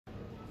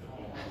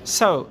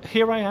So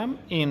here I am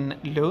in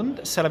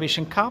Lund,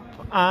 Cellavision Cup,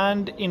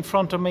 and in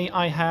front of me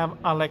I have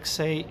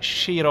Alexey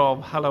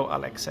Shirov. Hello,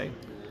 Alexey.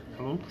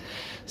 Hello.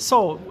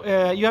 So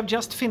you have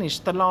just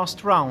finished the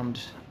last round,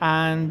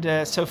 and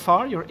so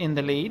far you're in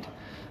the lead.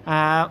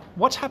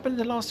 What happened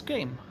in the last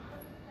game?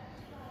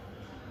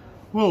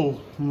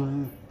 Well,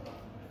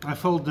 I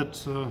felt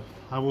that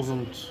I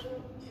wasn't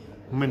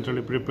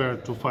mentally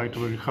prepared to fight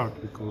very hard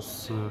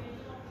because,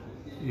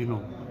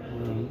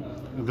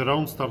 the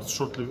round starts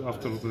shortly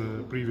after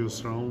the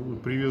previous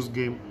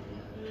game.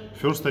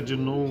 First, I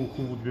didn't know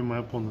who would be my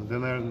opponent.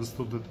 Then I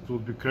understood that it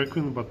would be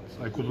Kraken, but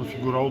I couldn't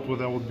figure out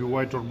whether I would be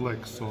white or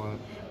black. So I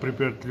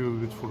prepared a little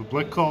bit for the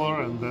black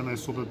color, and then I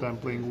saw that I'm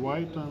playing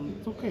white.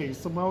 And okay,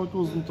 somehow it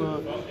wasn't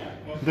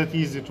that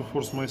easy to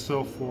force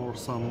myself for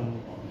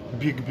some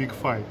big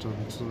fight.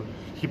 And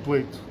he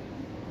played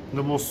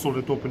the most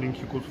solid opening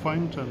he could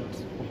find, and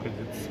okay,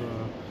 it's.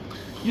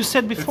 You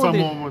said before at some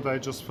moment I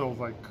just felt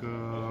like,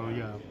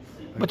 yeah.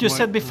 But you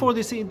said before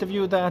this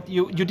interview that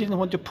you didn't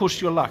want to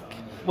push your luck.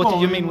 What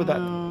did you mean with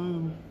that?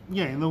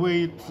 Yeah, in a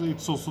way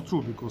it's also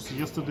true, because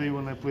yesterday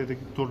when I played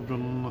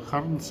Torbjorn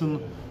Hardensen,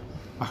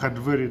 I had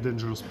very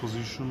dangerous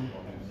position,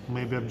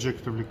 maybe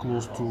objectively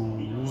close to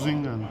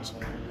losing, and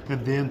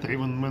at the end I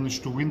even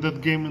managed to win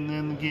that game in the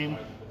end game.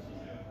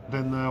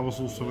 Then I was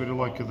also very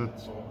lucky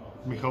that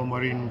Michael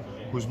Marin,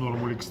 who is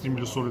normally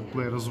extremely solid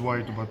player, as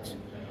white, but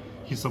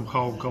he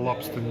somehow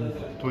collapsed in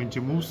 20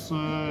 moves.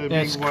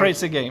 Yeah, it's a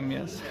crazy game,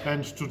 yes.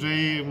 And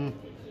today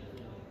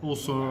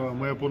also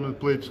my opponent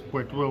played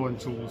quite well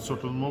until a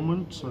certain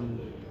moment, and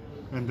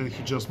then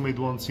he just made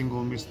one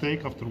single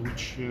mistake, after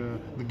which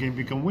the game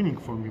became winning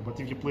for me. But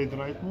if he played the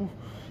right move,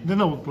 then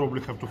I would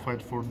probably have to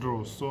fight for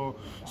draws. So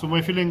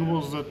my feeling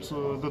was that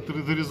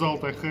the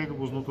result I had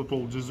was not at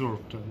all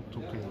deserved, and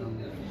okay,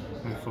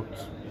 I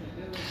thought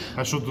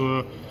I should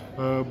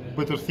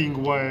better think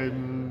why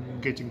I'm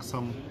getting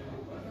some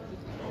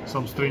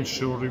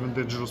strange or even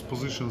dangerous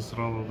positions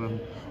rather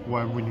than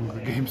why I'm winning the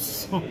games.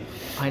 So.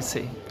 I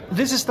see.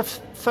 This is the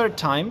third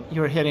time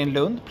you're here in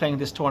Lund playing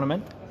this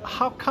tournament.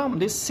 How come?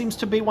 This seems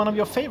to be one of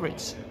your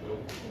favorites.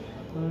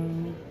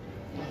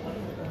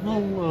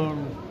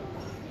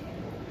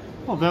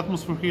 Well, the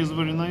atmosphere here is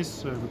very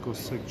nice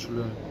because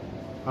actually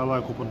I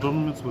like open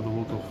tournaments with a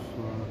lot of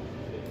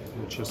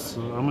chess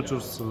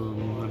amateurs,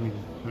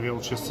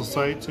 real chess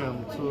society,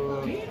 and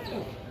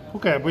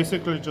okay, I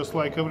basically just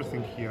like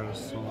everything here.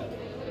 So.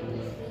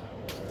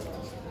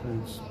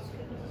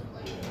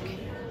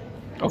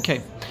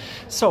 Okay,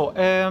 so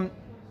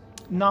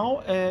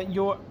now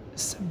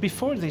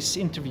before this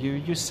interview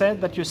you said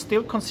that you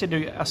still consider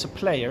you as a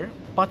player,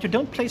 but you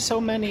don't play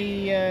so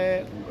many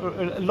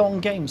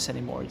long games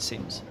anymore, it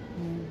seems.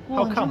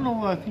 Well, how come? In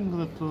general, I think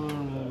that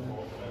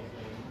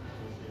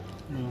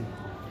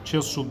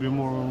chess should be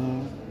more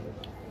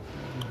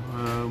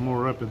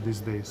rapid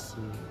these days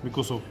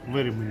because of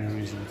very many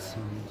reasons.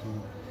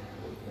 And,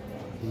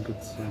 I think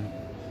it's.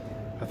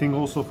 I think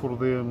also for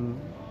the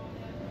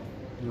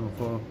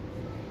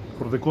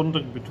for the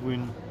contact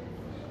between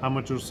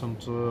amateurs and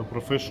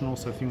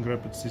professionals, I think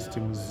rapid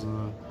system is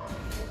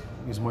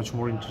much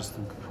more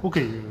interesting.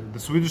 Okay, the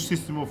Swedish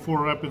system of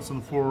 4 rapids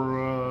and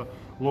 4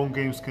 long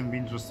games can be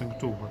interesting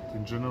too, but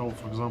in general,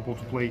 for example,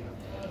 to play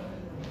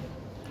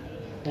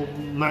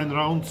 9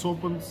 rounds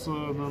opens,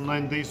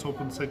 9 days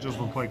opens, I just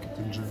don't like it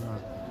in general.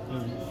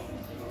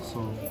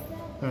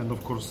 And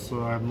of course,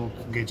 I'm not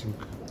getting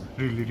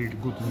really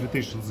good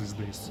invitations these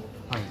days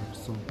either.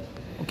 So.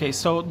 Okay,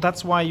 so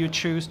that's why you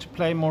choose to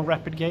play more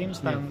rapid games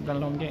than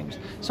long games.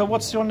 So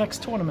what's your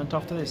next tournament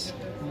after this?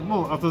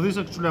 Well, after this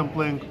actually I'm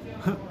playing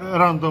a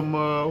random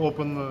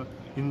open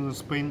in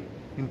Spain,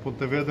 in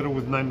Pontevedra,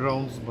 with 9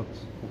 rounds, but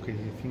okay,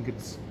 I think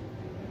it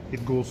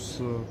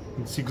goes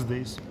in 6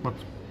 days, but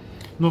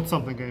not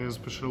something I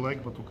especially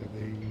like, but okay,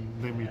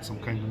 they made some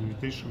kind of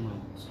invitation,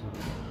 and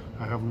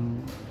I have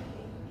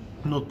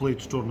not played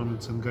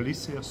tournaments in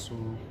Galicia, so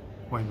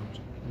why not?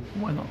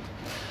 Why not?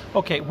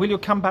 Okay, will you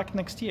come back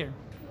next year?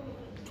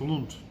 To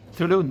Lund.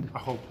 To Lund? I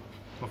hope.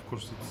 Of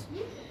course,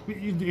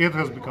 it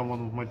has become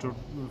one of my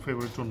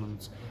favorite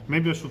tournaments.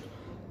 Maybe I should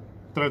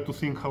try to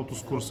think how to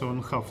score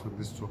 7.5 at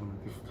this tournament.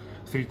 If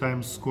 3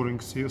 times scoring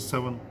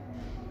 7,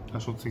 I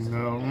should think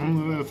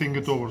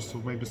it over.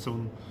 So maybe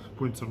 7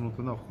 points are not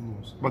enough. Who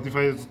knows? But if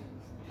I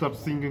start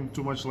thinking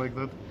too much like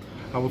that,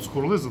 I would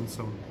score less than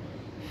 7.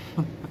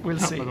 We'll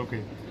see. But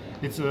okay,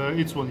 it's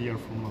 1 year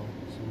from now.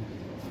 So.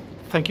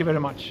 Thank you very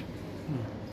much. Mm.